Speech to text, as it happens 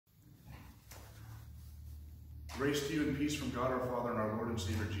Grace to you and peace from God our Father and our Lord and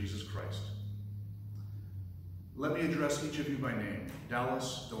Savior Jesus Christ. Let me address each of you by name: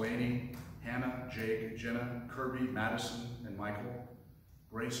 Dallas, Delaney, Hannah, Jake, Jenna, Kirby, Madison, and Michael.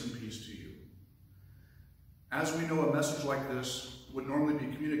 Grace and peace to you. As we know, a message like this would normally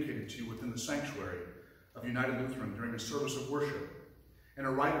be communicated to you within the sanctuary of United Lutheran during a service of worship and a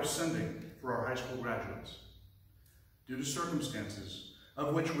rite of sending for our high school graduates. Due to circumstances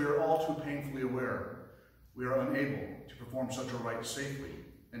of which we are all too painfully aware, we are unable to perform such a rite safely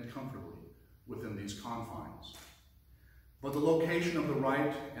and comfortably within these confines. But the location of the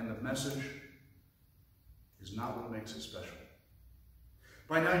rite and the message is not what makes it special.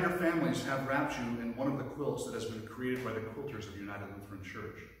 By now, your families have wrapped you in one of the quilts that has been created by the quilters of United Lutheran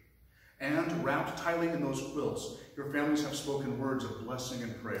Church. And wrapped tightly in those quilts, your families have spoken words of blessing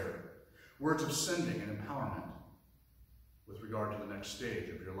and prayer, words of sending and empowerment with regard to the next stage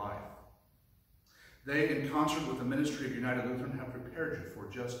of your life. They, in concert with the ministry of United Lutheran, have prepared you for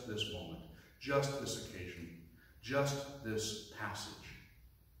just this moment, just this occasion, just this passage.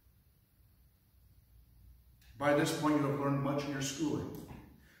 By this point, you have learned much in your schooling.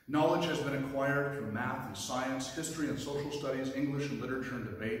 Knowledge has been acquired through math and science, history and social studies, English and literature and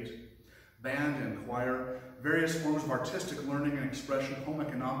debate, band and choir, various forms of artistic learning and expression, home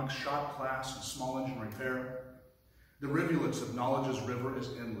economics, shop class, and small engine repair. The rivulets of knowledge's river is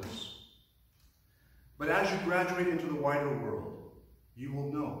endless. But as you graduate into the wider world, you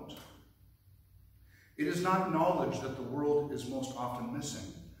will note it is not knowledge that the world is most often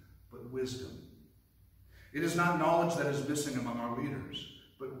missing, but wisdom. It is not knowledge that is missing among our leaders,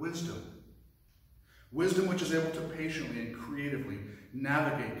 but wisdom. Wisdom which is able to patiently and creatively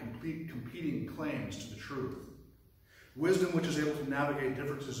navigate competing claims to the truth. Wisdom which is able to navigate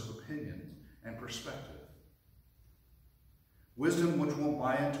differences of opinion and perspective. Wisdom which won't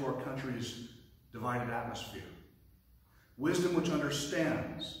buy into our country's divided atmosphere. Wisdom which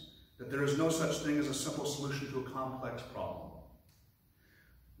understands that there is no such thing as a simple solution to a complex problem.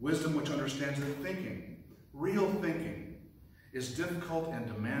 Wisdom which understands that thinking, real thinking, is difficult and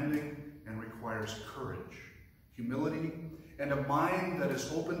demanding and requires courage, humility, and a mind that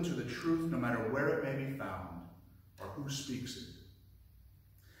is open to the truth no matter where it may be found or who speaks it.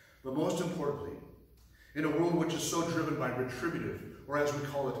 But most importantly, in a world which is so driven by retributive, or as we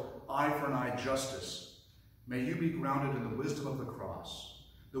call it, eye for an eye justice, may you be grounded in the wisdom of the cross,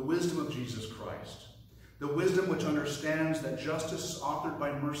 the wisdom of Jesus Christ, the wisdom which understands that justice is authored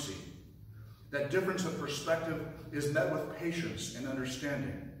by mercy, that difference of perspective is met with patience and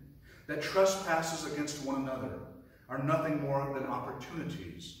understanding, that trespasses against one another are nothing more than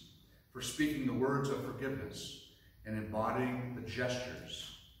opportunities for speaking the words of forgiveness and embodying the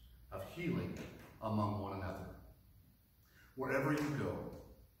gestures of healing among one another. Wherever you go,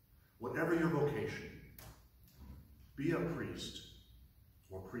 whatever your vocation, be a priest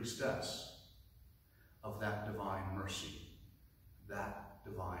or priestess of that divine mercy, that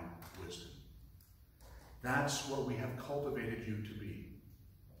divine wisdom. That's what we have cultivated you to be.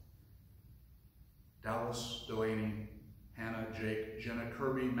 Dallas, Delaney, Hannah, Jake, Jenna,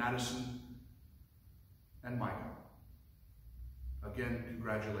 Kirby, Madison, and Michael. Again,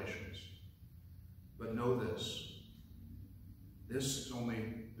 congratulations. But know this. This is only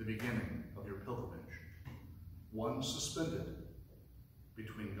the beginning of your pilgrimage, one suspended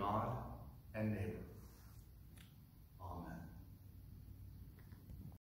between God and neighbor.